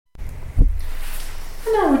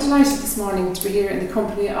And now we're delighted this morning to be here in the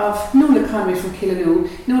company of Nuala Conway from Killaloo.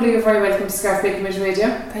 Nuala, you're very welcome to Scarf Bay Community Radio.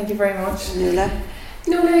 Thank you very much. Nuala,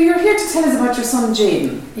 you're here to tell us about your son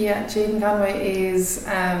Jayden. Yeah, Jayden Conway is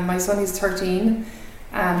my son. He's 13.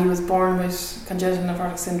 He was born with congenital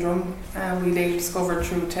nephrotic syndrome. We later discovered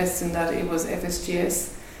through testing that it was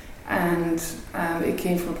FSGS, and it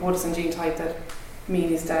came from a protosin gene type that me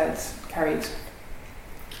and his dad carried.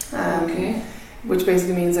 Which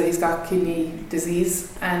basically means that he's got kidney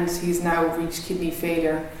disease and he's now reached kidney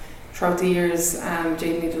failure. Throughout the years,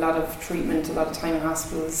 Jayden needed a lot of treatment, a lot of time in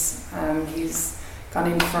hospitals. He's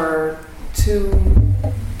gone in for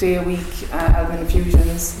 2-day-a-week albumin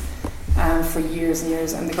infusions for years and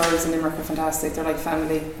years, and the girls in Limerick are fantastic. They're like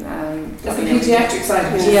family. That's the paediatric side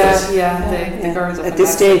of it. The girls are at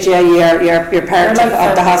this stage, you're part like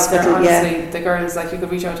of the hospital. Honestly, the girls, like, you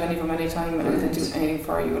could reach out to any of them any time and they do anything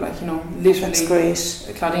for you. Like, literally. That's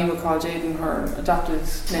great. Claudine would call Jayden her adopted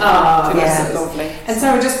nephew. Yes. Lovely. And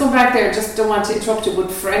sorry, just come back there. Just don't want to interrupt you,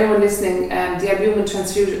 but for anyone listening, the albumin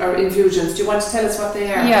transfusion or infusions, do you want to tell us what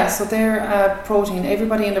they are? Yeah, so they're protein.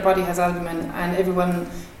 Everybody in their body has albumin, and everyone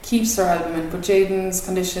keeps their albumin, but Jayden's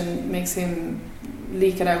condition makes him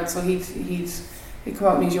leak it out, so he'd come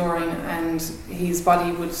out in his urine and his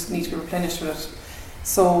body would need to be replenished with it.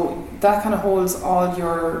 So that kind of holds all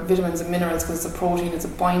your vitamins and minerals, because it's a protein, it's a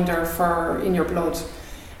binder in your blood.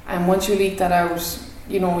 And once you leak that out,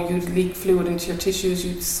 you'd leak fluid into your tissues,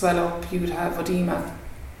 you'd swell up, you'd have edema.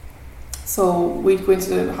 So we'd go into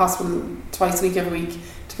the hospital twice a week, every week,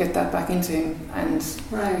 to get that back into him, and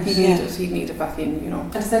he'd need it back in,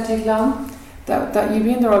 And does that take long? That you'd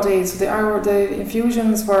be in there all day. So the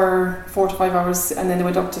infusions were 4 to 5 hours, and then they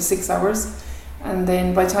went up to 6 hours. And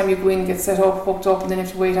then by the time you go in, get set up, hooked up, and then you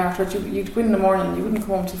have to wait after it, you'd go in the morning. You wouldn't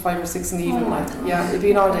come home till 5 or 6 in the evening. It'd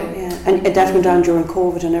be an all day. Yeah, and that went down during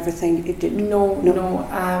COVID and everything. It did. No.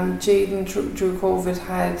 Jayden through COVID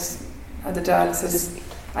had the dialysis.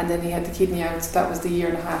 And then he had the kidney out, so that was the year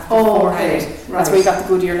and a half beforehand. Right. That's where he got the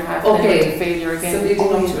good year and a half, and then he went to failure again. So leading up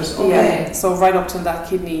to it. Yeah, so right up till that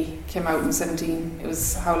kidney came out in 17, it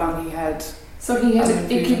was how long he had. So he had a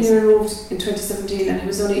kidney removed in 2017, and he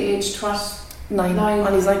was only aged what? 9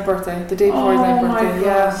 on his 9th birthday, the day before his 9th birthday. The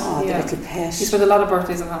little pet. He spent a lot of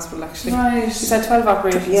birthdays in hospital, actually. Right. He's had 12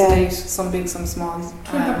 operations to date, some big, some small.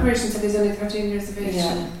 12 operations, and he's only 13 years of age.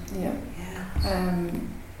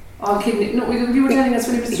 All kidney. No, you were telling us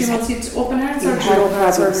when he was 3 months, he had open heart surgery. Open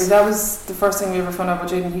heart surgery. That was the first thing we ever found out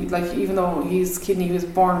about Jayden. Even though his kidney he was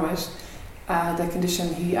born with, that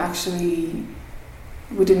condition, we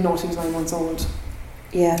didn't know till he was 9 months old.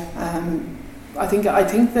 Yeah. I think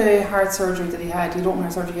the heart surgery that he had open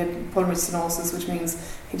heart surgery, he had pulmonary stenosis, which means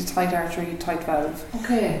he had a tight artery, tight valve.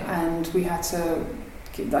 Okay. And we had to,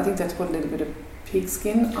 I think they had to put a little bit of pig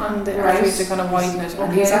skin on the artery to kind of widen it.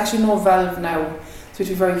 And he's actually no valve now. So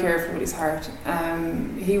to be very careful with his heart.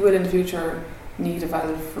 He will in the future need a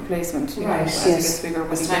valve replacement, as he gets bigger.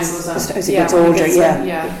 As he gets older,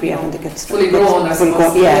 when he gets fully grown, I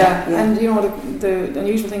suppose. And the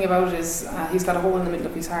unusual thing about it is he's got a hole in the middle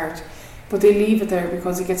of his heart, but they leave it there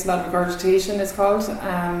because he gets a lot of regurgitation, it's called,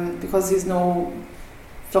 because there's no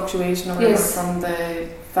fluctuation or whatever from the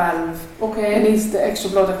valve. Okay. It needs the extra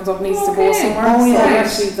blood that comes up needs to go somewhere. So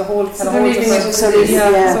actually the whole kind of holds it. So it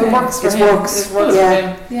works for him. It works for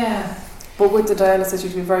him. Yeah. But with the dialysis, you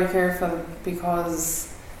have to be very careful because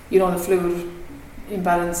the fluid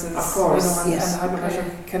imbalances, of course, and the high blood pressure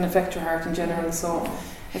can affect your heart in general. So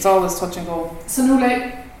it's always touch and go. So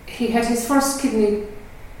Nuala, he had his first kidney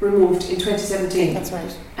removed in 2017. That's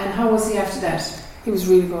right. And how was he after that? He was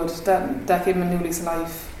really good. That gave him a new lease of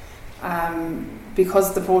life.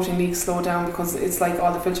 Because the protein leaks slowed down, because it's like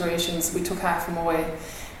all the filtrations, we took half him away,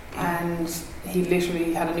 and he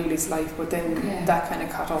literally had a new lease of life. But then that kind of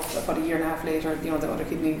caught up about a year and a half later. The other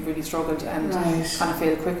kidney really struggled and kind of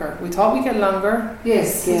failed quicker. We thought we'd get longer.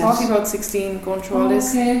 Yes. We thought he'd about 16 going through all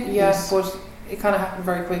this. Okay. But it kind of happened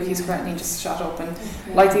very quick. His creatinine just shot up, and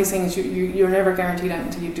like these things, you're never guaranteed that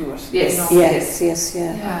until you do it. Yes.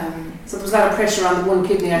 So there was a lot of pressure on the one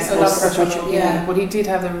kidney, I suppose. A lot of pressure, but he did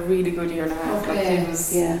have a really good year and a half. Okay. Like he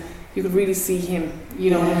was, you could really see him.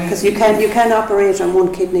 Because you can operate on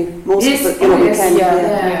one kidney. Most people, we can.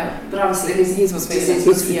 Yeah. But obviously his was failing. It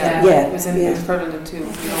was prevalent too.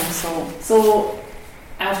 So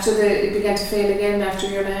after it began to fail again after a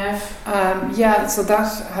year and a half? So that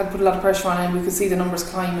had put a lot of pressure on him. We could see the numbers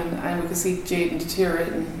climbing, and we could see Jayden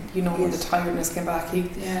deteriorating. When the tiredness came back,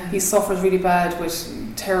 he suffered really bad with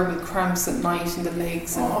terrible cramps at night in the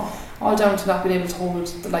legs, and all down to not being able to hold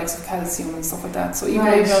the likes of calcium and stuff like that. So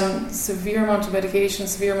even on severe amount of medication,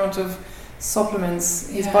 severe amount of supplements,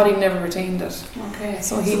 his body never retained it. Okay.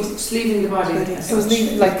 So it's leaving the body. It was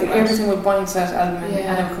leaving, like everything would bind to that albumin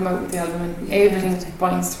and it would come out with the albumin. Everything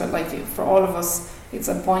binds to it. Like for all of us, it's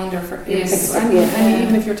a binder for everything. And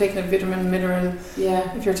even if you're taking a vitamin, mineral,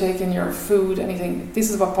 if you're taking your food, anything, this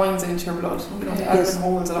is what binds it into your blood. You know, the albumin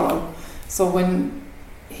holds it all. So when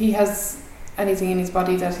he has anything in his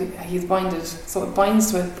body that he's binded, so it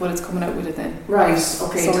binds to it, but it's coming out with it then. Right.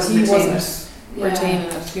 Okay. So he wasn't retaining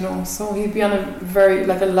it, you know. So he'd be on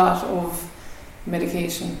a lot of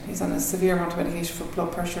medication. He's on a severe amount of medication for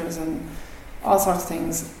blood pressures and all sorts of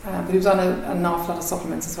things. But he was on an awful lot of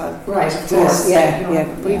supplements as well. Right. Of course.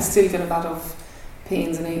 But he'd still get a lot of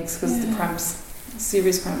pains and aches because the cramps,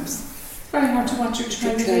 serious cramps. Very hard to watch your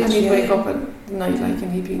child. And he'd wake up at night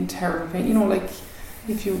and he'd be in terrible pain. You know, like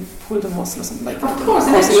if you pulled a muscle or something like that. Of course,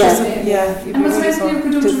 And what's the best thing you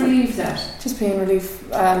could do to relieve that? Just pain relief,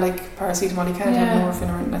 like paracetamol. You can't have morphine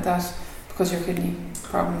or anything like that because your kidney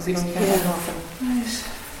problems. You can't have morphine. Right.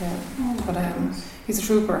 Yeah. But he's a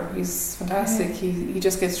trooper. He's fantastic. He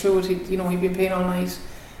just gets through it. He'd be in pain all night,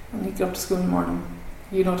 and he'd get up to school in the morning.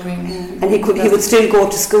 You know what I mean? And he would still go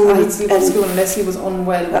to school. He'd still go to school unless he was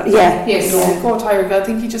unwell. He'd go tired. I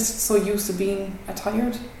think he's just so used to being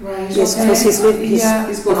tired. Right. Yes, because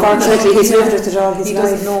unfortunately he's lived with it all his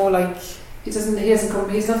life. He doesn't know,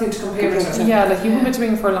 he's nothing to compare with. Yeah, like you wouldn't be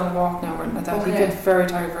doing for a long walk now or like that. He'd get very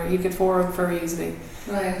tired. He'd get bored very easily.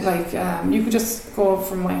 Right. Like you could just go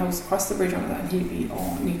from my house across the bridge on that, and he'd be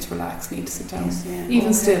need to relax, need to sit down.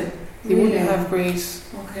 Even still, he wouldn't have great.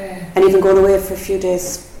 Okay. And even going away for a few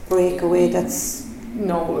days break away, that's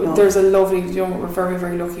no. There's a lovely. We're very,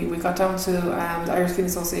 very lucky. We got down to the Irish Kidney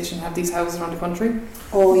Association have these houses around the country.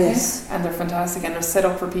 Oh yes. And they're fantastic, and they're set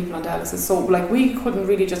up for people on dialysis. So like we couldn't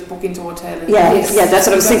really just book into a hotel. That's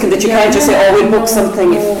what I was thinking. That you can't just say, we'll book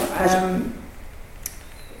something.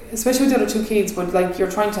 Especially with the other two kids, but like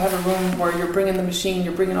you're trying to have a room where you're bringing the machine,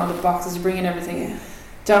 you're bringing all the boxes, you're bringing everything. Yeah.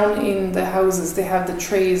 Down in the houses, they have the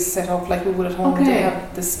trays set up like we would at home. They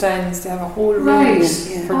have the stands. They have a whole room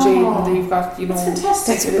for Jaden. They've got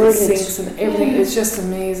fantastic. Sinks and everything. It's just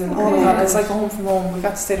amazing. Oh my God, it's like a home from home. We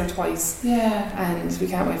got to stay there twice. And we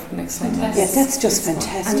can't wait for the next time. Yeah, that's just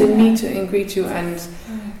fantastic. And they meet to and greet you, and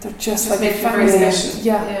they're just like family.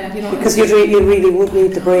 Because you really would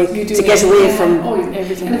need the break to get away from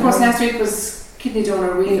everything. And of course, last week was Kidney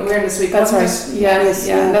Donor Week, Awareness Week. That's right.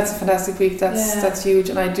 That's a fantastic week. That's huge,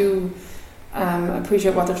 and I do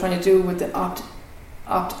appreciate what they're trying to do with the opt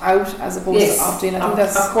out as opposed to opt in. I think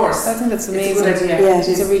that's I think that's amazing. It's a good idea.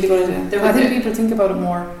 It's a really good idea. I think people think about it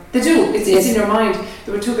more. They do. It's in your mind.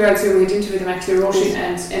 There were two girls who we had interviewed them actually, Roisin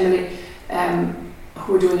and Emily,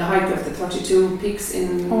 who were doing a hike of the 32 peaks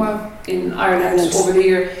in Ireland over the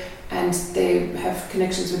year. And they have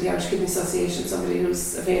connections with the Irish Kidney Association, somebody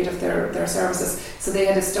who's availed of their services. So they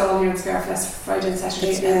had a stall here in Scarf last Friday and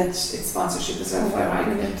Saturday, and it's sponsorship as well for their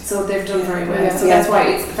hike. So they've done very well. So that's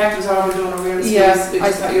why the fact was all we're doing awareness.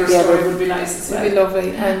 I thought your story would be nice as well. It'd be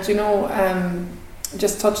lovely. And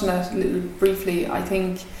just touching that a little briefly, I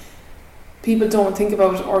think people don't think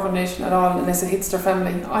about organ donation at all unless it hits their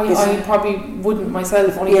family. I probably wouldn't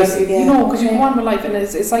myself, only because you go on with life, and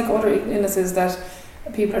it's like other illnesses that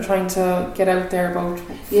people are trying to get out there about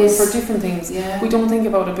for different things. We don't think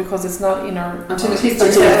about it because it's not in our until it's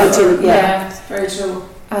very true.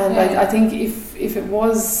 And I think if it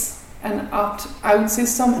was an opt-out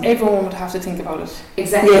system, everyone would have to think about it.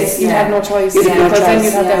 Exactly. You'd have no choice. Because then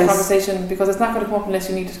you'd have that conversation, because it's not going to come up unless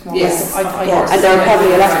you need it to come up. And there are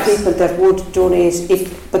probably a lot of people that would donate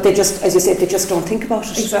but they just, as you said, they just don't think about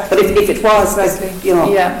it. Exactly. But if it was,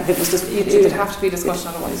 if it was just, it would have to be a discussion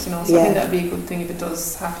otherwise, So I think that'd be a good thing if it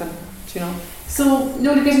does happen, So,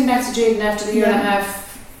 getting back to Jaden after the year and a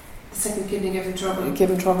half, the second kidney gave him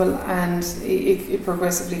trouble. And it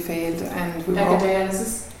progressively failed, and we were back at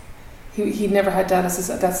dialysis. He never had dialysis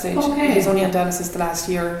at that stage. Okay. He's only on dialysis the last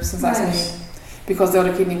year since last May, because the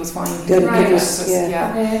other kidney was fine.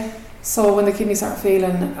 So when the kidney started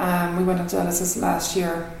failing, we went on dialysis last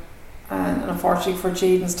year, and unfortunately for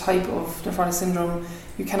Jaden's type of nephrotic syndrome,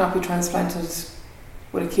 you cannot be transplanted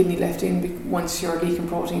with a kidney left in once you're leaking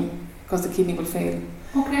protein, because the kidney will fail.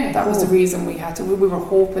 Okay. That was the reason we had to. We were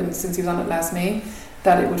hoping, since he was on it last May,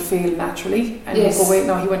 that it would fail naturally, and he'd go away.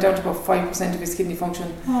 Now he went down to about 5% of his kidney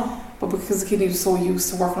function, but because the kidney was so used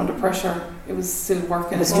to working under pressure, it was still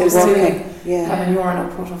working. It was still having urine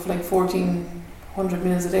output of like 1,400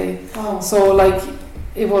 mils a day. So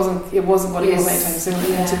it wasn't what he was anytime soon.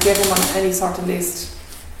 And to get him on any sort of list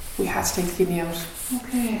we had to take the kidney out.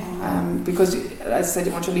 Okay. Because, as I said,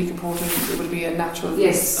 you want your leaking protein, it would be a natural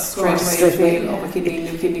straight away fail of a kidney,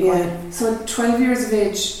 new kidney going. So at 12 years of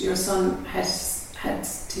age, your son had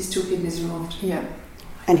his 2 kidneys removed. Yeah.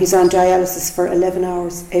 And he's on dialysis for 11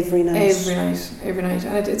 hours every night. Every night.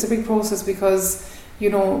 And it's a big process because,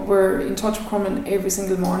 we're in touch with Crumlin every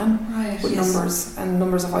single morning with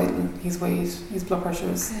numbers of vital, his weight, his blood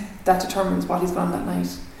pressures. Okay. That determines what he's on that night.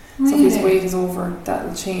 Really? So if his weight is over, that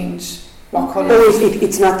will change what colour.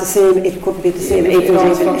 It's not the same, it couldn't be the same. It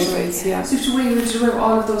always fluctuates, yeah. So you have to weigh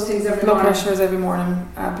all of those things every morning? Blood pressures every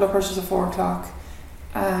morning, blood pressures at 4 o'clock,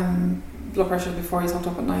 blood pressure before he's hooked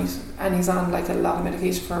up at night, and he's on like a lot of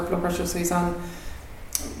medication for blood pressure, so he's on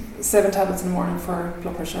 7 tablets in the morning for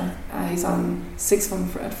blood pressure. He's on 6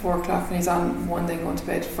 of them at 4 o'clock, and he's on 1 then going to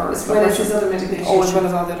bed for as well as his other medications. Oh, as well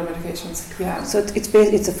as all the other medications. Yeah. So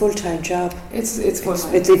it's a full-time job. It's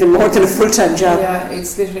full-time. It's even more than a full-time job. Yeah,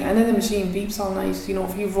 it's literally. And then the machine beeps all night. If you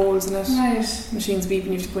have rolls in it, the machine's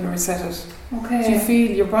beeping. You have to go and reset it. Okay. So you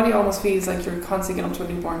feel your body almost feels like you're constantly getting up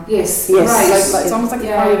to a newborn. Yes. Right. Like it's almost like the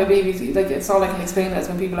cry of a baby. Like it's all I can explain it as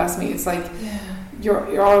when people ask me. It's like. Yeah.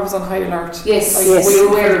 You're always on high alert. Yes, like you're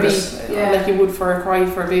aware of it. Like you would for a cry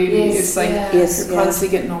for a baby. Yes, it's like you're constantly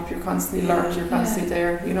getting up, you're constantly alert, you're constantly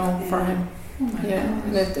there, for him. Oh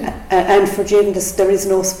and for Jaden, there is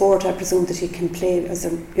no sport, I presume, that he can play as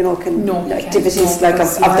activities like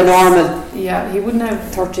of the normal. Yeah, he wouldn't have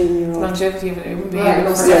 13-year-old longevity of it. It wouldn't be and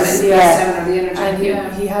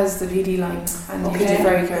he has the VD line, and he has to be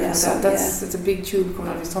very careful with that. It's a big tube coming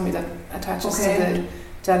out of his tummy that attaches to the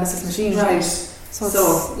dialysis machine. Right.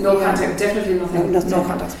 So no contact, definitely nothing. No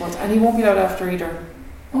contact sports, and he won't be allowed after either.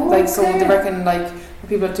 So they reckon what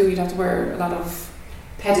people do, you'd have to wear a lot of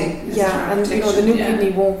padding. Yeah, and the new kidney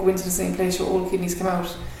won't go into the same place your old kidneys come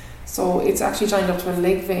out. So it's actually joined up to a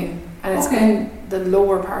leg vein, and it's in the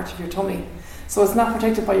lower part of your tummy. So it's not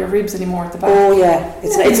protected by your ribs anymore at the back. Oh yeah,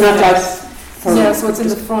 it's not like. So it's in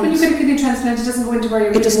the front. When you get a kidney transplant, it doesn't go into where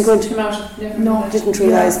your ribs come out. No, I didn't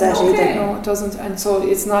realise that either. No, it doesn't, and so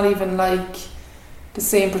it's not even like the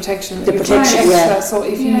same protection. The protection, So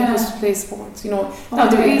if he was to play sports, now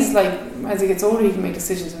there is as he gets older, he can make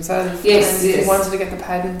decisions himself. Yes, If he wanted to get the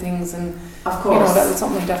pad and things, and of course, that was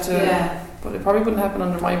something he'd have to. But it probably wouldn't happen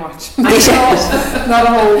under my watch. Not a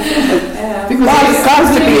whole. God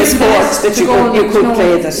would be a sport that you could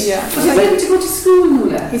play that. Yeah. But he's able to go to school,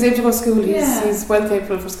 Nuala. He's able to go to school. He's well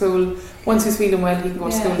capable for school. Once he's feeling well, he can go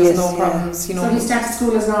to school. There's no problems. So he started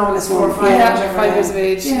school as normal as 4 or 5. 5 years of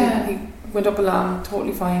age. Yeah. He went up along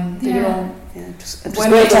totally fine. Just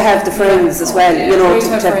great to have the friends as well. Great to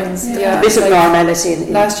have friends. A bit of normality.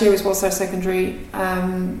 Last year we supposed to start secondary.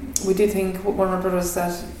 We did think with one of our brothers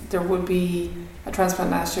that there would be a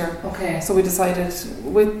transplant last year. Okay. So we decided,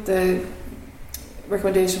 with the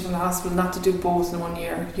recommendation from the hospital, not to do both in 1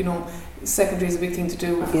 year. Secondary is a big thing to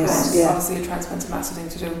do. Obviously a transplant's a massive thing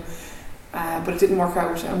to do. But it didn't work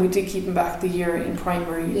out, and we did keep him back the year in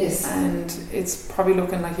primary. Yes. And it's probably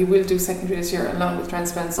looking like he will do secondary this year along with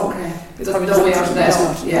transplant. So it's probably no way out of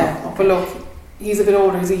that. Yeah. But look, he's a bit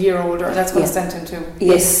older, he's a year older, and that's what I sent him to.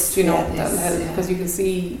 Yes. That'll help, because you can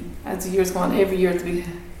see as the years go on, every year there'll be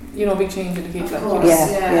big change in the kid.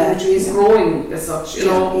 Which is growing as such,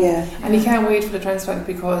 And he can't wait for the transplant,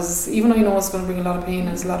 because even though he knows it's going to bring a lot of pain and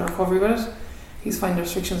there's a lot of recovery with it, he's finding the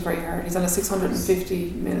restrictions very hard. He's on a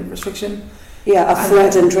 650ml restriction. Yeah, of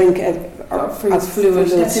food and drink. Fluid.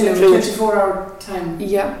 That's in a 24-hour time.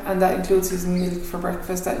 Yeah, and that includes his milk for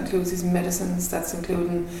breakfast, that includes his medicines, that's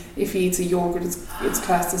including if he eats a yogurt, it's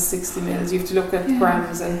classed as 60 mils. You have to look at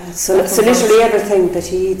grams. And so literally everything that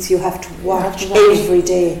he eats you have to watch every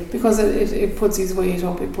day. Because it puts his weight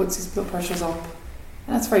up, it puts his blood pressures up.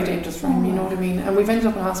 And that's very dangerous for him, you know what I mean? And we've ended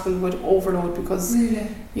up in hospital with overload because, he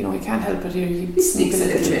can't help it. He sneaks a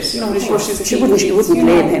little bit. He brushes his teeth. You wouldn't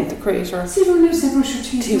blame him. The creator. See, when you say brush your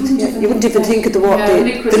teeth, you wouldn't even think of the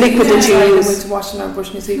liquid that you use. He went to washing and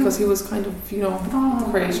brushing his teeth because he was kind of, the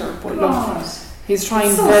creator. But look, he's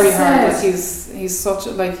trying very hard.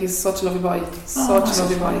 Like he's such a lovely boy. Such a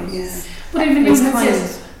lovely boy. Yeah. But even he's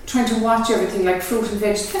trying to watch everything like fruit and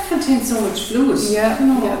veg, that contains so much fluid.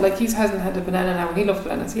 Like he hasn't had a banana now. He loves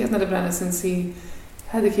bananas. He hasn't had a banana since he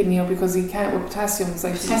had the kidney out because he can't with potassium. It's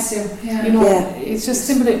like potassium, it's just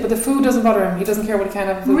simple. But the food doesn't bother him. He doesn't care what he can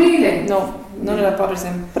have. Food. Really? No, none of that bothers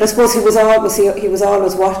him. But I suppose he was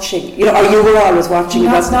always watching. Or you were always watching.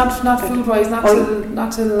 Not food wise. Not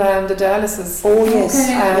till the dialysis. Oh yes.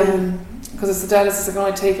 Because it's the dialysis that can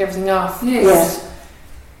only take everything off. Yes.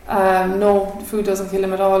 No, the food doesn't kill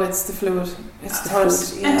him at all. It's the fluid. It's the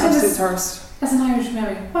thirst. And absolute thirst. As an Irish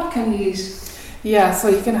Mary, what can he eat? Yeah,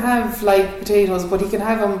 so he can have like potatoes, but he can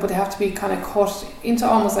have them, but they have to be kind of cut into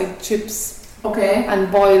almost like chips. Okay.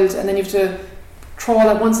 And boiled, and then you have to throw all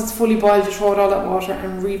that, once it's fully boiled, you throw it all that water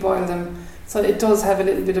and reboil them. So it does have a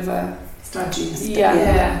little bit of a... Starchiness.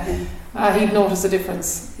 Yeah. He'd notice the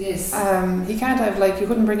difference. Yes. He can't have, like, you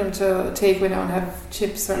couldn't bring him to a takeaway now and have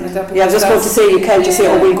chips or anything like that. Yeah, I was just going to say, you can't just say,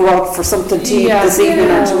 oh, we'll go out for something to eat this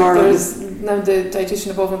evening or tomorrow. Now the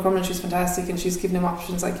dietitian above in Crumlin, she's fantastic, and she's given him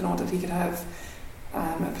options, like, you know, that he could have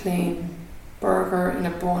a plain burger in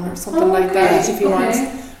a bun or something like that if he wants.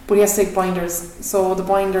 But he has to take binders. So the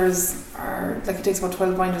binders are, like, it takes about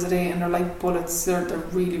 12 binders a day, and they're like bullets. They're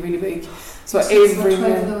really, really big. So every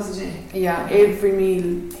meal, of those a day. Yeah, every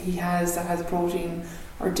meal he has that has protein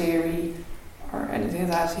or dairy or anything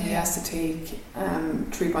like that, he has to take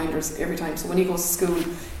 3 binders every time. So when he goes to school,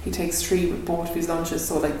 he takes 3 with both of his lunches.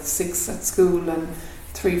 So like 6 at school and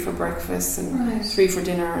 3 for breakfast and 3 for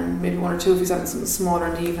dinner, and maybe 1 or 2 if he's having something smaller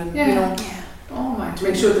in the evening. Yeah. You know. Oh my! To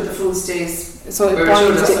make sure that the food stays. So it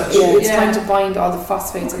binds. It's trying to bind all the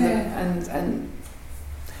phosphates and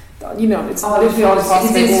you know, it's literally all the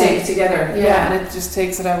phosphates together. Yeah, and it just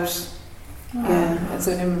takes it out. And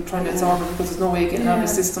so him trying to absorb it, because there's no way of getting out of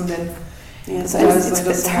his system then. Yeah, so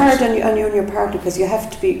it's hard on you and your partner, because you have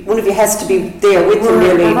to be, one of you has to be there with him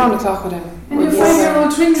nearly. We're around the clock with him. And your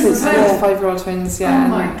 5-year-old twins as well. 5-year-old twins, yeah. Oh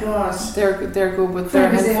my god. They're good, but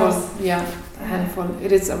they're a handful. Yeah, a handful.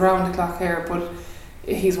 It is around the clock here, but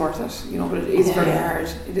he's worth it, you know, but it is very hard.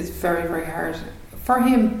 It is very, very hard for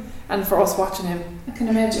him and for us watching him. I can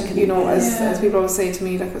imagine. You know, as people always say to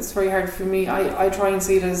me, like, it's very hard for me. I try and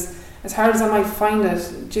see it as hard as I might find it,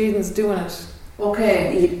 Jayden's doing it.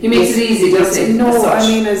 Okay. He makes it easy, does he? No, I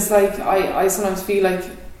mean, it's like, I sometimes feel like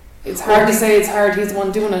it's hard to say it's hard, he's the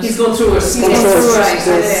one doing it. He's going through it.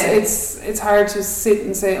 It's hard to sit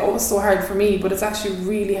and say, oh, it's so hard for me, but it's actually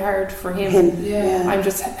really hard for him. I'm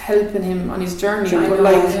just helping him on his journey,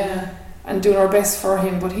 and doing our best for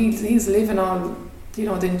him, but he's living all, you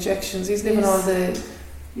know, the injections, he's living all the,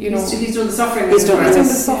 you know, he's doing the suffering. He's doing the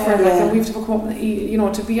suffering, like, and we have to come up and eat, you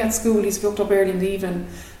know, to be at school, he's booked up early in the evening.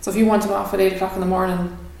 So if you want him off at 8 o'clock in the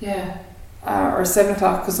morning, or 7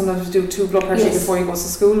 o'clock, because sometimes we do 2 blood pressures before he goes to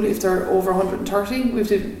school. If they're over 130, we have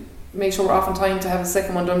to make sure we're off on time to have a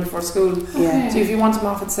second one done before school. So if you want him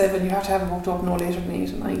off at 7, you have to have him hooked up no later than 8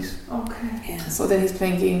 at night. So then he's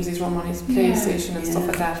playing games, he's running on his PlayStation and stuff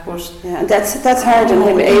like that. But and that's hard on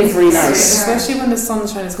him every night, especially when the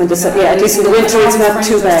sunshine is coming. At least in the winter it's not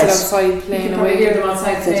too bad. Outside playing away. Hear them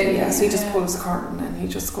outside playing. So he just pulls the curtain and he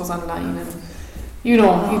just goes online and, you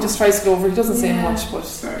know, he just tries to go over. He doesn't say much, but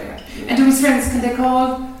and do his friends, can they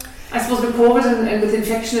call? I suppose with COVID and with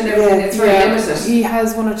infection and everything, it's very limited. He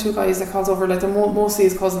has 1 or 2 guys that calls over, like they're mostly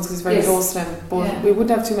his cousins, because he's very close to them. But we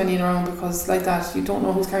wouldn't have too many in around, because like that, you don't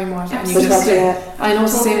know who's carrying what. And you just, I know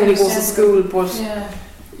it's the same when he goes to school, but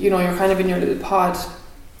you know, you're kind of in your little pod.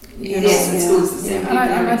 School's the same. And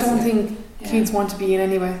I don't think kids want to be in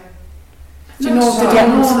anyway. Do you know if they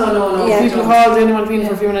don't? No. People call anyone being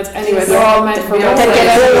for a few minutes anyway. They're all meant for road.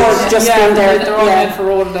 They're all meant for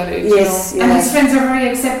road at that age. Yes, and his friends are very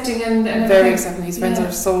accepting and very accepting. His friends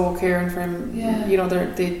are so caring for him. You know,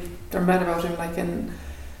 they're mad about him, like, and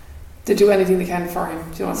they do anything they can for him.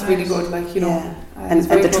 You know, it's really good. Like, you know, and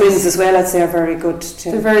the twins as well, I'd say, are very good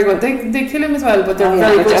too. They're very good. They kill him as well, but they're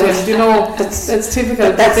very good to him. You know, that's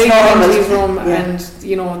typical. That's they come normal. to his room and,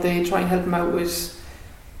 you know, they try and help him out with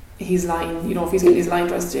his line, you know, if he's getting his line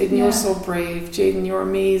dressed. Jayden, you're so brave. Jayden, you're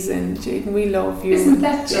amazing. Jayden, we love you. Isn't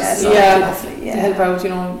that just lovely? To help out, you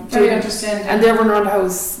know. Very understanding. And they're running around the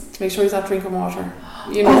house to make sure he's not drinking water.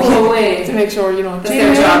 You know, to make sure, you know,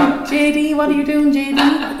 JD, what are you doing,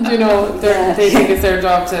 JD? You know, they think it's their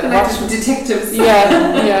job to watch. Detectives.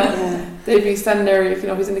 They'd be standing there, you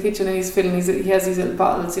know, he's in the kitchen and he's filling. He has these little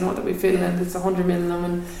bottles, you know, that we fill, and it's 100 ml in them,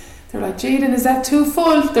 and they're like, Jayden, is that too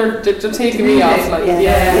full? They're taking me off, like,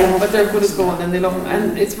 but they're good as gold and they love him.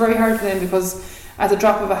 And it's very hard for them, because at the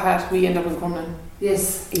drop of a hat, we end up in Crumlin.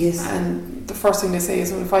 Yes. And the first thing they say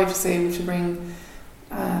is, when if I have to say we should bring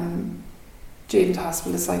Jayden to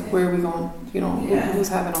hospital, it's like, where are we going? You know, who's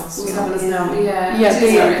having us? Who's having us now?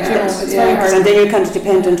 It's very hard. And then you're kind of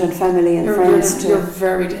dependent on family and friends too. You're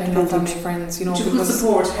very dependent on family and friends, you know. Do you have good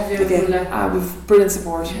support? Have you? We've brilliant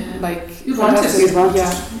support. Like, you want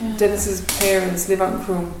it. Dennis's parents live out in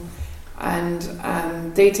Croom, and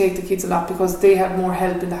they take the kids a lot, because they have more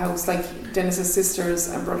help in the house. Like, Dennis's sisters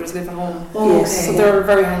and brothers live at home, so they're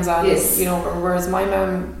very hands-on. You know, whereas my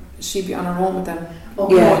mum, she'd be on her own with them.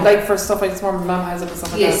 You know, like for stuff like this, my mum has it and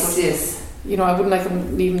stuff like that. But, you know, I wouldn't like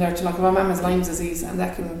them leaving there too long. My mum has Lyme's disease, and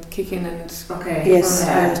that can kick in and for a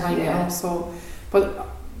time, you know. So, but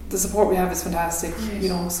the support we have is fantastic. You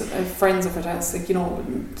know, so, friends are fantastic. You know,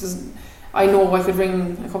 I know I could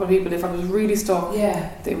ring a couple of people if I was really stuck.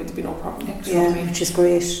 They would be no problem. Which is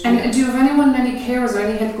great. And do you have anyone, any carers or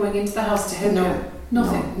any help going into the house to help you?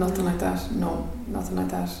 Nothing. No, nothing like that. No, nothing like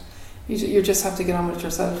that. You just have to get on with it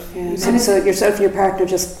yourself. Yeah. So yourself and your partner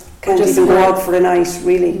just can't even go out for a night,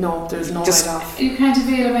 really? No, there's no night off. You can't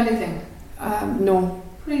avail of anything? No.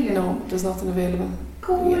 Really? No, there's nothing available.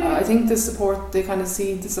 Cool. Yeah, I think the support, they kind of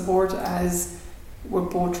see the support as we're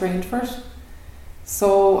both trained for it.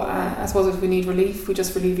 So I suppose if we need relief, we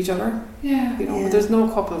just relieve each other. Yeah. You know, but there's no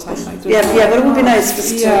couple time. Like, but it would be nice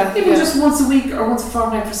just even just once a week or once a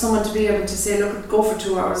fortnight for someone to be able to say, look, go for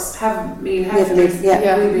 2 hours, have a meal, have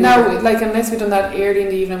a Now, like, unless we'd done that early in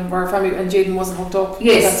the evening where our family and Jayden wasn't hooked up,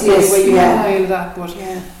 that's the only way you can avail that. But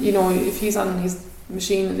you know, if he's on his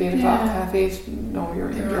machine at 8 o'clock, half 8, no,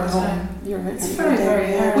 you're home. It's very,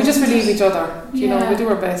 very hard. We just relieve each other. You know, we do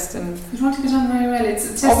our best, and we want to get on very well. It's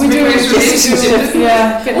a test. We do.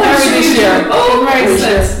 Getting married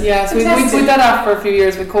this year. So we did that after a few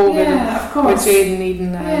years with COVID. Of course. With Jayden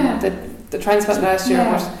needing the transplant last year,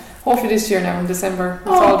 but hopefully this year now in December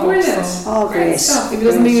it's all booked. Brilliant. So. Great. If he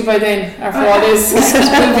doesn't need me by then, after all this, we'll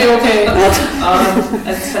be okay.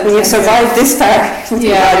 When you've survived this far,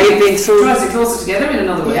 you've been through. Draws it closer together in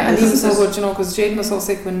another way. Yeah, and he was so good, you know, because Jayden was so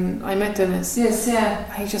sick when I met Dennis. He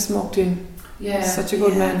just mucked in. He's such a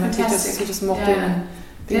good man. He just mucked in. And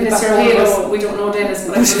Dennis, your halo, we don't know Dennis,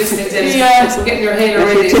 but I'm listening to Dennis. We're getting your halo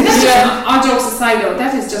ready. All jokes aside though,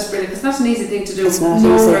 that is just brilliant. It's not an easy thing to do. It's not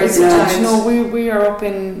easy. We are up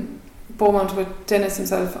in Beaumont with Dennis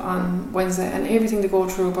himself on Wednesday, and everything they go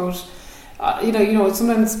through about, you know,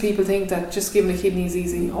 sometimes people think that just giving a kidney is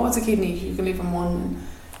easy. Oh, it's a kidney, you can live on one.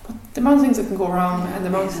 But the amount of things that can go wrong, and the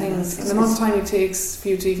amount of things, and the amount of time it takes for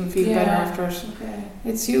you to even feel better after it,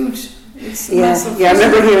 it's huge. It's massive. I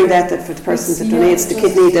remember hearing that for the person that donates the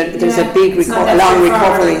kidney, there's a big a long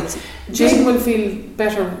recovery. Jayden will feel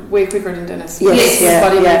better way quicker than Dennis. Yes,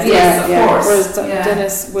 of course. Whereas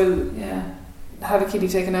Dennis will have a kidney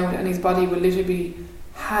taken out, and his body will literally be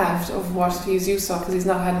halved of what he's used to because he's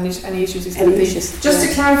not had any issues. Just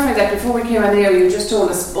to clarify that, before we came on the air, you just told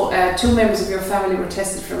us 2 members of your family were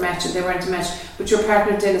tested for a match and they weren't a match, but your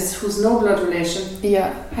partner Dennis, who's no blood relation,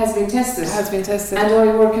 has been tested. And are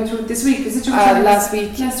you working through it this week? Is it your last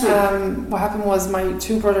week? What happened was my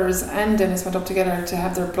 2 brothers and Dennis went up together to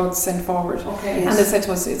have their blood sent forward. And they said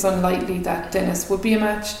to us it's unlikely that Dennis would be a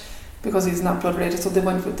match because he's not blood related, so they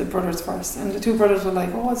went with the brothers first, and the 2 brothers were like,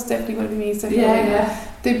 oh, it's definitely going to be me, it's definitely going to be me.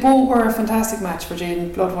 They both were a fantastic match for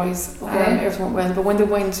Jayden blood wise. Everything went well, but when they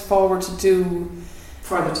went forward to do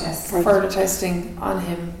further testing on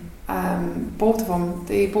him, both of them,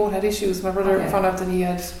 they both had issues. My brother found out that he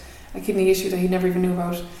had a kidney issue that he never even knew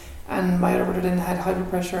about, and my other brother then had high blood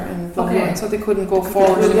pressure and blood, so they couldn't go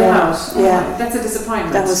forward anymore. That's a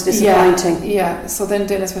disappointment. That was disappointing. So then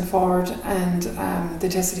Dennis went forward and they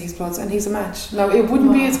tested his bloods, and he's a match. Now it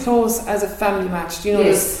wouldn't be as close as a family match. You know,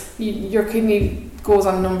 your kidney goes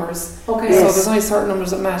on numbers. So there's only certain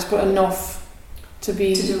numbers that match, but enough to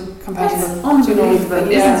be compatible. That's unbelievable,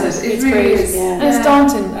 isn't it? It's really great. And it's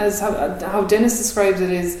daunting, as how Dennis described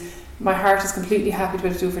it is. My heart is completely happy to be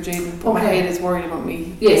able to do for Jayden, but my head is worried about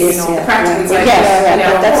me. The practical side.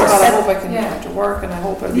 I hope I can get to work, and I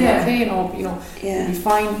hope I'll be okay, and I hope it'll be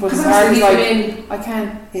fine. But his heart is like, I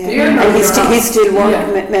can't. And he's still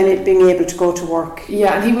being able to go to work.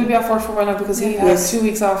 And he will be off work for a while now because he has 2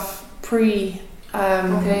 weeks off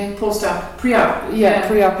post-op, pre-op.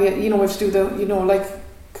 Pre-op. You know, we have to do the, like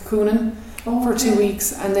cocooning. For 2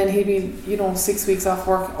 weeks, and then he'll be 6 weeks off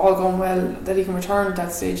work, all going well, that he can return at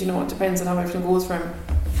that stage. It depends on how everything goes for him.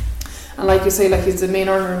 And like you say, like he's the main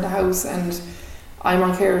earner in the house, and I'm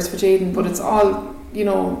on carers for Jayden, but it's all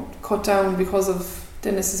cut down because of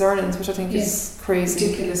Dennis's earnings, which I think is crazy,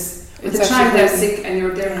 ridiculous. It's the child that's sick and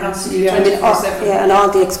you're there constantly 24/7. And all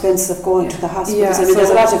the expenses of going to the hospitals. I mean, there's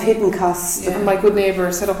a lot of hidden costs. And my good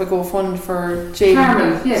neighbour set up a GoFund for Jayden.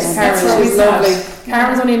 Carmen, she's lovely.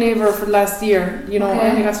 Carmen's only a neighbour for the last year. I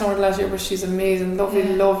only got to know her last year, but she's amazing, lovely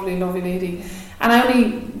lady. And I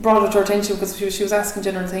only brought it to her attention because she was asking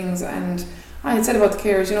general things, and I had said about the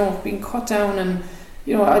carers, being cut down, and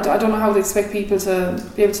I don't know how they expect people to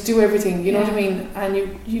be able to do everything, you know what I mean? And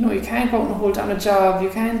you can't go out and hold down a job, you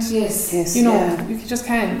can't, you just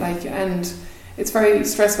can't, and it's very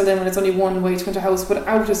stressful then when it's only one way to go into a house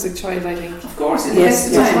without a sick child, I think. Of course, you're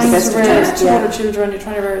trying to rear 2 other children, you're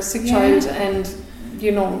trying to rear a sick child, and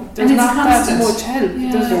you know, there's not that much help.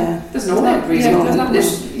 There's no help really. There's not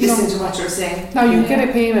listen to what you're saying. Now you get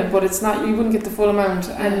a payment, but it's not. You wouldn't get the full amount,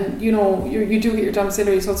 and you know you do get your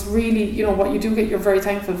domiciliary. So it's really, you know, what you do get, you're very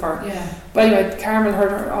thankful for. Yeah. But anyway, Carmen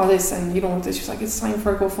heard all this, and you know, she's like, it's time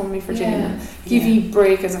for a GoFundMe for Jane, and give you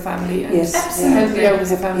break as a family, and help you out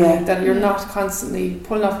as a family. That you're not constantly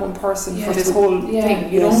pulling off one person for this whole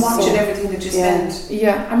thing. You don't watch everything that you spend.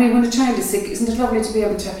 Yeah. I mean, when a child is sick, isn't it lovely to be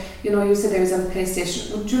able to, you know, you said there was on the PlayStation.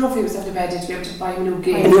 Would you love if he was having a bad day to be able to buy a new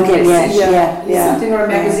game? Something or a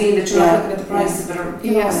magazine that you're not looking at the price of it, or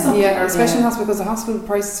you know, something. Yeah, especially in hospital, because the hospital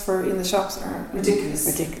prices for in the shops are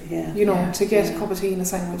ridiculous. You know, to get a cup of tea and a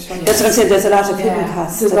sandwich. That's what I'm saying. There's a lot of hidden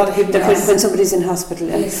costs. There's a lot of hidden costs when somebody's in hospital,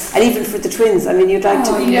 and even for the twins. I mean, you'd like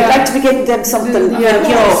to be getting them something. You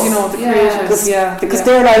know, the creators. Because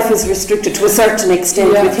their life is restricted to a certain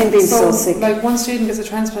extent with him being so sick. Like once Jaden gets a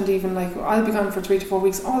transplant, even like I'll be gone for 3 to 4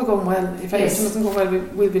 weeks. All going well. If everything doesn't go well,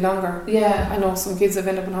 we'll be longer. I know some kids have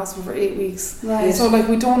ended up in hospital for 8 weeks. So like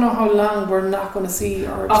we don't know how long we're not going to see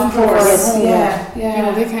our children at home. You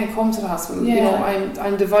know, they can't come to the hospital. You know,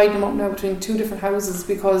 I'm dividing them up now between 2 different houses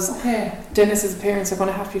because Dennis's parents are going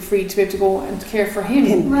to have to be free to be able to go and care for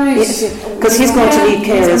him. Because he's going to need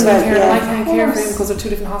care as well. And I can't care for him because they're 2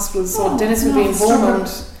 different hospitals. So Dennis will be in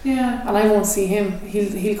Beaumont, and I won't see him.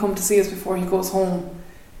 He'll come to see us before he goes home,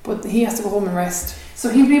 but he has to go home and rest. So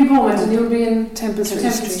he'll be in Beaumont and you'll be in Temple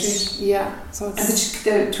Street. Yeah. So and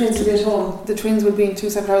the twins will be at home? The twins will be in 2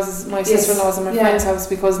 separate houses, my sister-in-law's and my friend's house,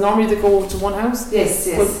 because normally they go to one house.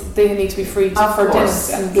 But they need to be free for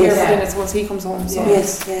Dennis and care for Dennis once he comes home. So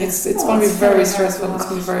it's going to be very stressful. It's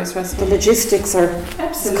going to be very stressful. The logistics are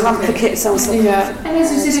complicated. And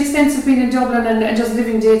as you said, expensive being in Dublin and just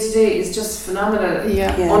living day to day is just phenomenal.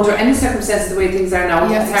 Under any circumstances, the way things are now.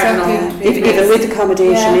 Even with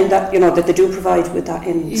accommodation in that, you know, that they do provide with that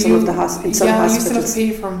in some of the hospitals. You still have to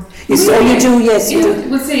pay for them. You do, yes. You do.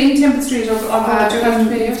 We'll say in Temple Street or you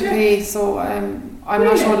have to pay. So I'm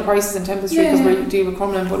not sure the prices in Temple Street because we deal with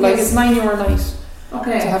Crumlin, but like it's €9 a night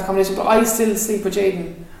to have accommodation. But I still sleep with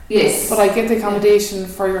Jaden. But I get the accommodation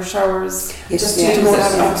for your showers. Just to go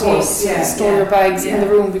and store your bags in the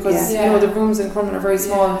room because you know the rooms in Crumlin are very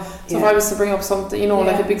small. So if I was to bring up something, you know,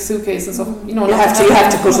 like a big suitcase and stuff, you know, you have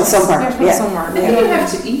to put it somewhere. And then you have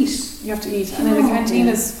to eat. You have to eat, and then the canteen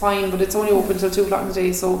is fine, but it's only open till 2 o'clock in the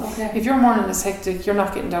day. So if your morning is hectic, you're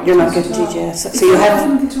not getting down. You're not getting to So you have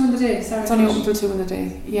open till 2 in the day. It's only open till 2 in the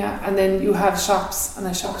day. And then you have shops, and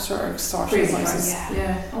the shops are extortionate prices.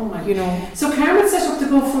 Oh my. You know. So Carmen set up the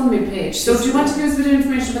GoFundMe page. So do you want to give us a bit of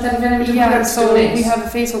information about that event? So we have a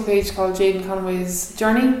Facebook page called Jaden Conway's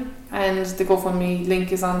Journey. And the GoFundMe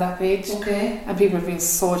link is on that page. And people have been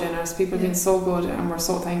so generous. People have been so good, and we're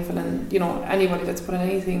so thankful. And you know, anybody that's put in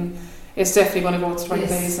anything, it's definitely going to go to the right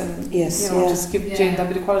place. And you know, just give Jane that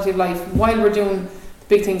bit of quality of life while we're doing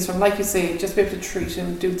big things. From like you say, just be able to treat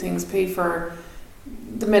and do things, pay for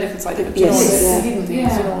the medical side of it. You know, the hidden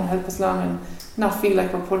things. You know, and help us along, and not feel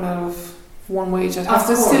like we're pulling out of one wage. I have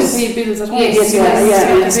to still pay bills at home. You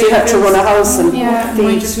still have to run a house and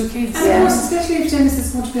feed 2 kids. And of course, especially if Dennis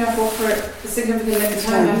is going to be off work for a significant length of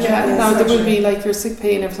time. Now there will be like your sick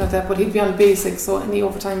pay and everything like that, but he'd be on basic, so any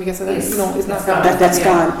overtime he gets, you know, is not gone. That's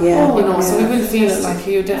gone. You know, so we will feel it. Like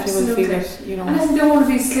you definitely will feel it. You know. And I think they want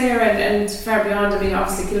to be Slayer and far beyond. I mean,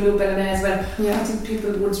 obviously Killaloo Bellina as well. I think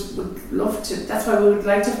people would love to. That's why we would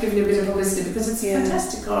like to have given you a bit of publicity, because it's a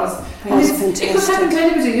fantastic cause. It could happen to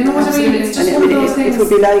anybody. You know what I mean? It's just one of those things. It would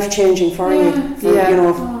be life changing for you. You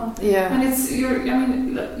know. And you're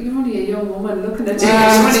only a young woman looking at you. You're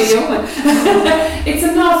only a young one. It's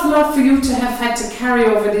an awful lot for you to have had to carry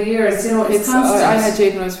over the years. You know, it's constant. I had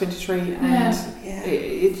Jade when I was 23, and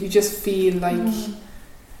you just feel like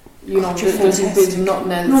you know there's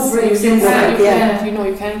nothing else. No breaks. You know,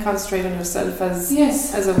 you can't concentrate on yourself as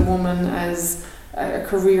a woman, as a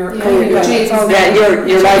career.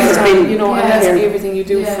 Your life has been, you know, and that's everything you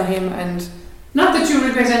do for him. And not that you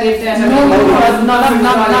regret any of that. Not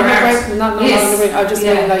I just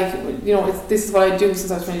mean, like, you know, this is what I do since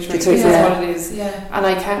I was 23. This is what it is, and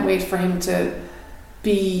I can't wait for him to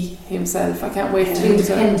be himself. I can't wait for him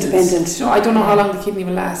to be independent. So I don't know how long the kidney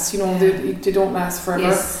will last. You know, they don't last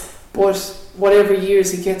forever, but whatever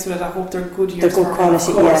years he gets with it, I hope they're good years. They're good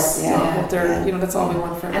quality, I hope they're, you know, that's all we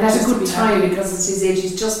want for him. And at a good time, because it's his age,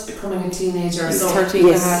 he's just becoming a teenager. He's 13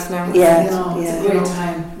 and a half now. It's a great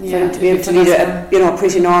time. For him to be able to lead a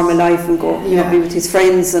pretty normal life and go, you know, be with his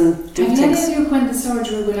friends and do things. Any idea when the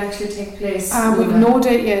surgery will actually take place? We've no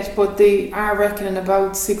date yet, but they are reckoning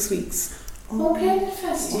about 6 weeks. Okay,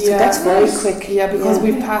 fast. So that's very quick. Because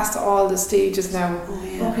we've passed all the stages now.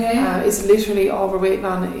 Okay. It's literally all we're waiting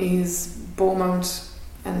on is Beaumont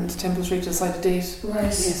and Temple Street to decide a date. Right.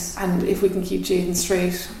 Yes. And if we can keep Jayden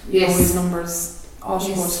straight, you know, his numbers all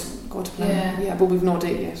should go to plan. Yeah, but we've no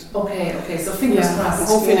date yet. Okay, so fingers crossed.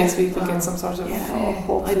 Hopefully next week we'll get some sort of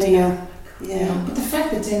idea. Yeah. But the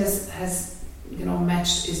fact that Dennis has, you know,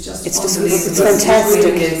 matched is just it's fantastic.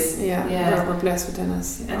 It really is. We're blessed with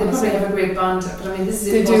Dennis. And they probably have a great bond. But I mean, this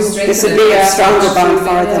is This would be a stronger bond for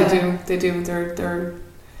them. They do. They're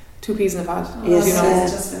two peas in a pod. Yes, you know,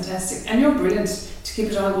 it's just fantastic. And you're brilliant to keep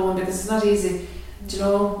it all going, because it's not easy. Do you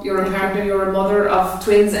know, you're a partner, you're a mother of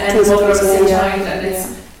twins and a mother of the same child, and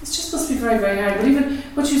it's just must be very, very hard. But even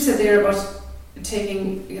what you said there about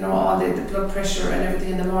taking, you know, all the blood pressure and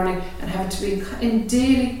everything in the morning and having to be in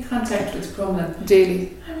daily contact with Crumlin.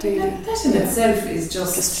 Daily. That in itself is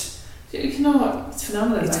just, you know, it's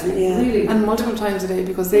phenomenal. Really. And multiple times a day,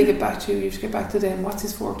 because they get back to you, you have to get back to them. What's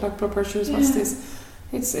his 4 o'clock blood pressure? What's this?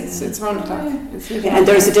 It's round the clock. And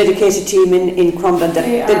there's a dedicated team in Crumlin that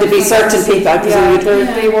there'll be certain people. I presume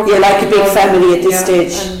you're like a big family at this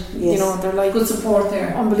stage. And, you know, they're like good support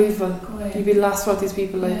there. Unbelievable. You'd be lost without these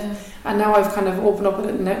people. And now I've kind of opened up a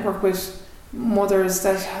little network with mothers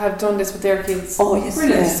that have done this with their kids. Oh yes,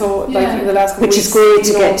 brilliant. So like in the last couple which weeks, is great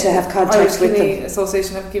to get to have contact with them. The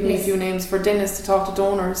Association have given me a few names for Dennis to talk to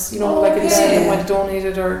donors. You know, like if someone might have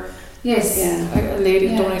donated or. Yes. A lady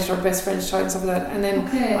donated her best friend's child and stuff like that. And then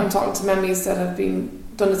I'm talking to mammies that have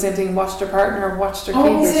done the same thing, watched their partner, watched their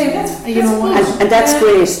kids. And that's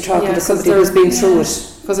great, talking to somebody who's been through it.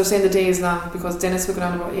 Because they're saying the day is long, because Dennis will go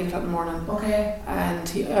down about 8 o'clock in the morning. And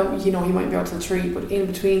he, you know, he might be out till 3, but in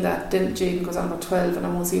between that, then Jayden goes on about 12 and I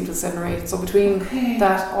won't see him till 7 or 8. So between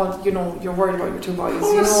that, all, you know, you're worried about your 2 boys.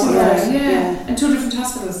 You know, and 2 different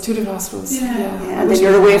hospitals. 2 different hospitals. And then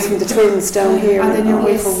you're away from the twins down here. And then you're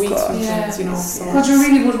away for weeks from twins, you know. But you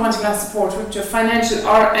really would want to have support with your financial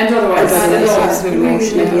and otherwise.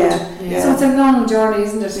 So it's a long journey,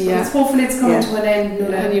 isn't it? Yeah. Hopefully it's coming to an end.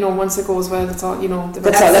 And you know, once it goes well, it's all, you know.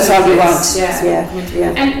 That's all we want.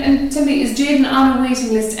 And tell me, is Jayden on a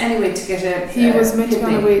waiting list anyway to get a? He was meant to be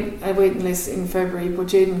on a waiting list in February, but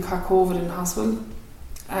Jayden caught COVID in hospital,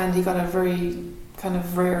 and he got a very kind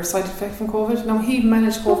of rare side effect from COVID. Now he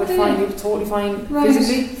managed COVID fine; he was totally fine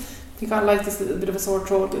physically. He got like this little bit of a sore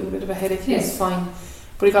throat, a little bit of a headache. He was fine,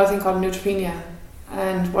 but he got a thing called neutropenia,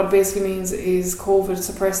 and what it basically means is COVID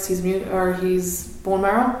suppressed his bone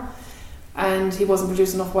marrow. And he wasn't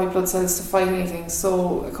producing enough white blood cells to fight anything.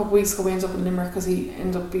 So a couple of weeks ago we ended up in Limerick because he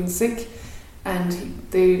ended up being sick, and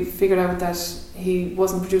they figured out that he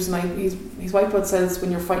wasn't producing his white blood cells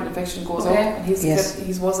when your fighting infection goes up, and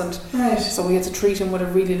his wasn't. So we had to treat him with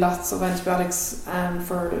lots of antibiotics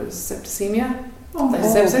for septicemia,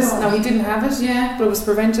 sepsis. Now he didn't have it, but it was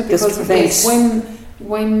prevented because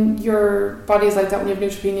when your body is like that, when you have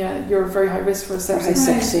neutropenia, you're very high risk for sepsis.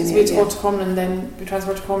 So we had to go to Crumlin, then be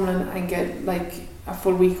transferred to Crumlin and get like a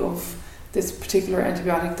full week of this particular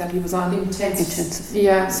antibiotic that he was on. Intensive.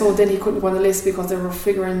 Yeah, so then he couldn't go on the list because they were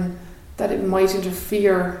figuring that it might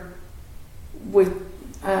interfere with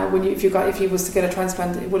if he was to get a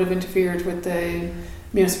transplant, it would have interfered with the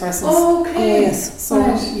immunosuppressants. So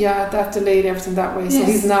that delayed everything that way. So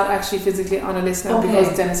he's not actually physically on a list now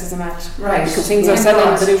because Dennis is a match. Because things are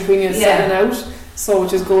settling, the neutropenia is settling out, so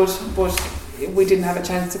which is good, but we didn't have a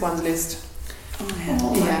chance to go on the list.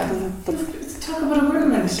 Talk about a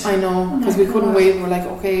whirlwind. I know, because we couldn't wait. We were like,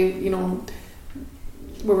 okay, you know,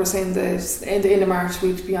 we were saying that at the end of March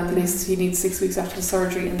we'd be on the list. He needs 6 weeks after the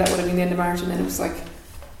surgery, and that would have been the end of March, and then it was like,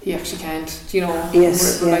 he actually can't, you know.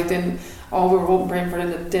 We're like then. We were hoping praying for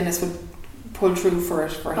that Dennis would pull through for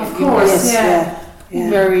him. Of course,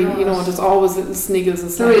 Very, you know, there's always little sniggles and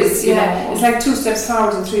stuff. There is, you know. It's like 2 steps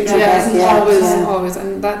forward and 3 back. Always.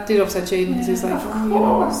 And that did upset Jayden because he's like, of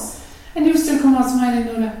course. And you still come out smiling,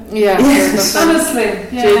 Nuala. Yeah. Honestly.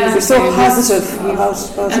 You're so positive about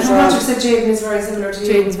it. And from what you said, Jayden is very similar to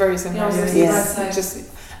you. Jayden's very similar.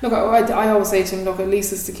 Look, I always say to him, look, at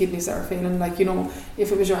least it's the kidneys that are failing. Like, you know,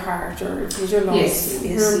 if it was your heart or if it was your lungs,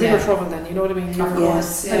 you're in bigger trouble then, you know what I mean? Of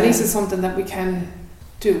course. At least it's something that we can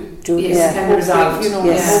do. Can resolve. You know,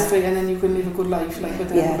 hopefully, and then you can live a good life, like with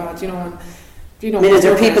God, you know. And, you know,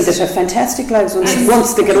 there are people that have fantastic lives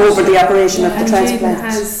once they get over the operation of the transplant. Jayden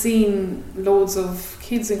has seen loads of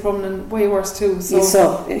kids in Crumlin way worse too.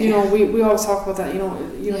 So you know, we always talk about that. You know,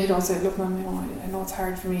 he don't say, look, Mum, you know, I know it's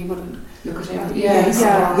hard for me, but look at him. He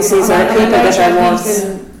sees our people that are worse.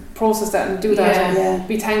 Can process that and do that and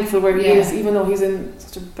be thankful where he is, even though he's in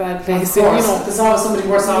such a bad place. Of course, there's always somebody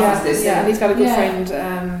worse off as this. And he's got a good friend.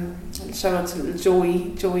 Shout out to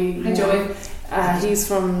Joey. Hi, Joey. He's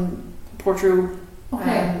from Portrue.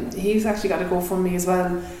 He's actually got a GoFundMe as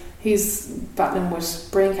well. He's battling with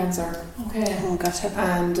brain cancer. Okay. Oh, gotcha.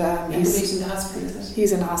 And he's in the hospital, is it?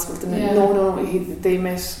 He's in the hospital. Yeah. No, they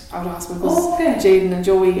met out of hospital. Oh, okay. Jaden and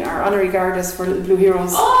Joey are honorary gardas for Little Blue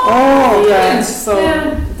Heroes. Oh, yeah. So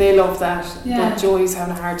they love that. Yeah. But Joey's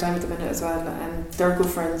having a hard time at the minute as well, and they're good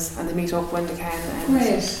friends, and they meet up when they can. And,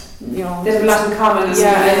 great. You know, they have a lot in common.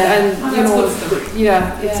 And you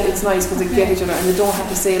know, it's nice because they Okay. get each other, and they don't have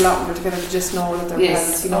to say a lot when they're together. They just know that they're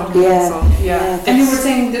friends. You know what I mean? So, And you were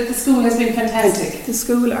saying that the school has been fantastic. The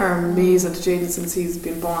school are amazing to Jaden since he's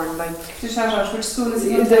been born. Like, just shout out, which school is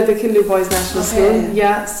he in? The Killaloe Boys National School.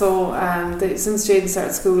 Yeah. So since Jaden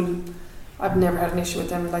started school, I've never had an issue with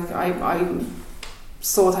them. Like I'm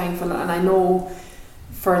so thankful, and I know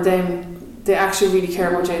for them, they actually really care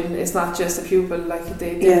about Jaden. It's not just a pupil, like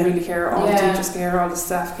they really care. All the teachers care, all the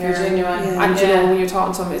staff care. And you know, when you're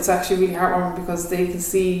talking to them, it's actually really heartwarming because they can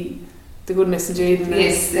see the goodness in Jaden.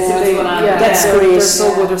 Yes, that's great. They're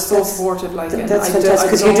so good, they're so supportive. Like, that's fantastic,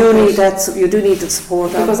 because you do need that. You do need the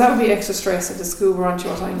support. Because that would be extra stress if the school were on to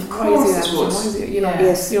your time. Why is he you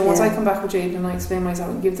know, once I come back with Jaden and I explain myself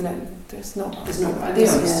and give the net, there's no. They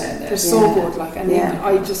understand. They're so good, like, and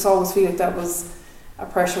I just always feel like that was a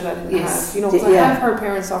pressure that I didn't have, you know, because I have heard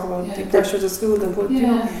parents talk about the pressure to school they put, you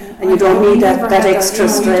know, and you don't need that extra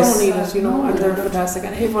stress. You don't need it, you know, and they're fantastic,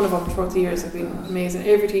 and every one of them throughout the years have been amazing.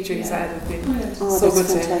 Every teacher he's had has been so good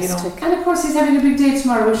to him, you know. And of course he's having a big day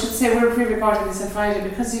tomorrow. We should say we're pre-recording this on Friday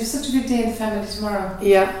because you have such a big day in the family tomorrow.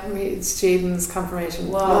 Yeah, it's Jaden's confirmation.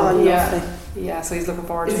 Wow, yeah, so he's looking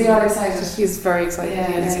forward to it. Is he all excited? He's very excited. He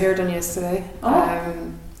had his hair done yesterday.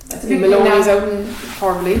 That's a big Maloney's out in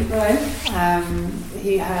Horley. Right.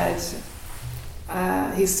 He had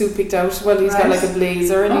his suit picked out. Well, he's got like a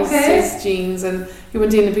blazer and his jeans, and he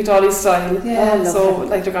went in and picked all his style. Yeah. So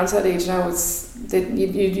like they're gone to that age now. It's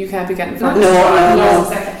you can't be getting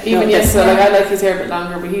no. Even yesterday, like I like his hair a bit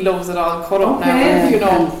longer, but he loves it all cut up now. You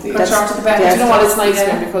know, cut short to the back. You know what? It's nice for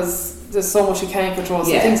him because there's so much he can't control.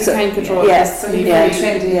 So things he can't control. So he's really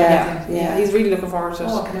trendy. He's really looking forward to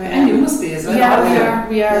it. And you must be as well.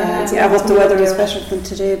 We are. I hope the weather is better than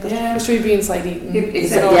today. But I'm sure he'll be inside eating.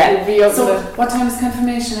 So what time is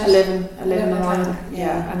confirmation at? 11 in the morning.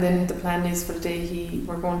 And then the plan is for the day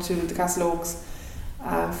we're going to the Castle Oaks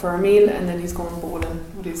for a meal, and then he's going bowling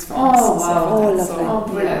with his friends. Oh wow!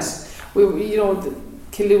 Lovely. Brilliant. We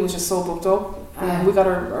Killaloe was just so booked up. We got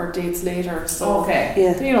our dates later, so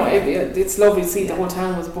you know it's lovely to see the whole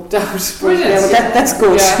town was booked out. Brilliant. That's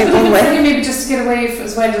good. Maybe just to get away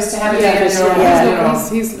as well, just to have a day.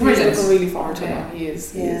 He's looking really forward to it. He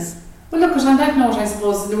is. Well, look, on that note, I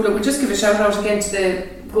suppose we'll just give a shout out again to the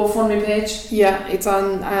GoFundMe page. Yeah, it's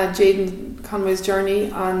on Jaden Conway's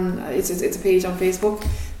Journey. It's a page on Facebook.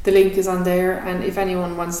 The link is on there, and if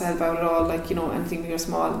anyone wants to help out at all, like, you know, anything big or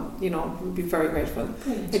small, you know, we'd be very grateful.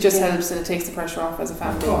 Brilliant. It just helps, and it takes the pressure off as a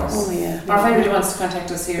family. Of course. Or if anybody wants to contact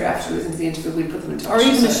us here after listening to the interview, we'll put them in touch. Or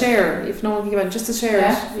even a share, if no one can give it, just to share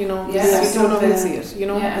it, you know, you don't know who'll see it, you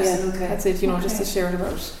know. Absolutely. That's it, you know, just to share it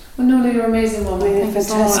about. Well, Nuala, you're amazing woman. Thank you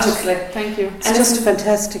so much. Thank you. It's just a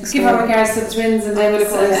fantastic story. Give our regards to the twins and them,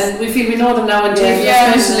 and we know them now, and Jamie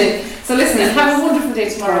especially. So listen, have a wonderful day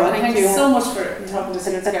tomorrow. Thank you so much for talking to us.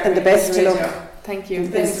 And the best of luck. Thank you.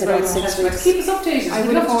 Thanks very much. Keep us updated. I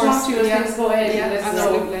We'd love to talk to you as things go ahead.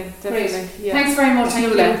 Absolutely. Great. Thanks very much,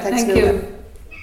 Nuala. Thank you.